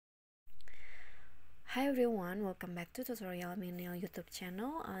Hi everyone, welcome back to Tutorial Millennial YouTube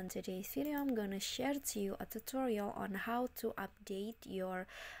channel. On today's video, I'm gonna share to you a tutorial on how to update your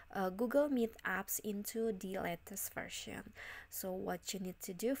Google Meet apps into the latest version. So what you need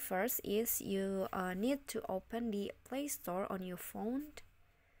to do first is you need to open the Play Store on your phone,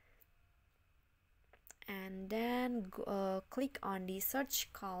 and then click on the search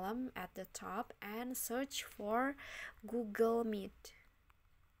column at the top and search for Google Meet.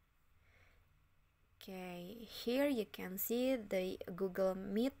 Okay, here you can see the Google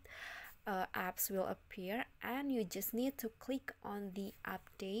Meet apps will appear, and you just need to click on the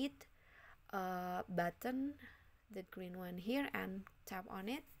update button, the green one here, and tap on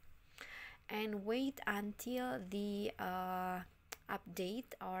it and wait until the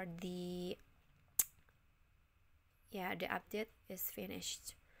update or the update is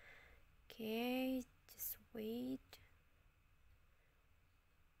finished. Okay, just wait.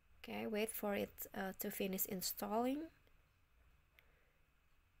 Okay, wait for it to finish installing.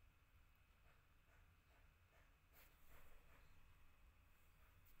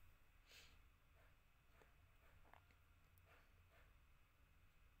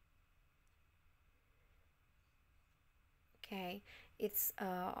 Okay, it's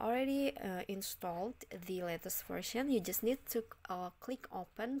already installed the latest version. You just need to click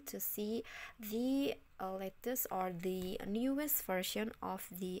open to see the latest or the newest version of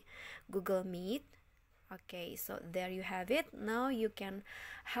the Google Meet. Okay, so there you have it. Now you can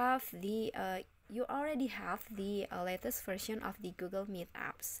have the you already have the latest version of the Google Meet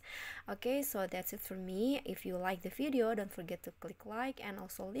apps. Okay, so that's it for me. If you like the video, don't forget to click like and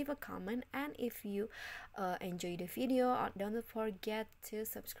also leave a comment. And if you enjoy the video, don't forget to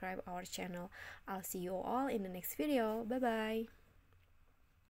subscribe our channel. I'll see you all in the next video. Bye bye.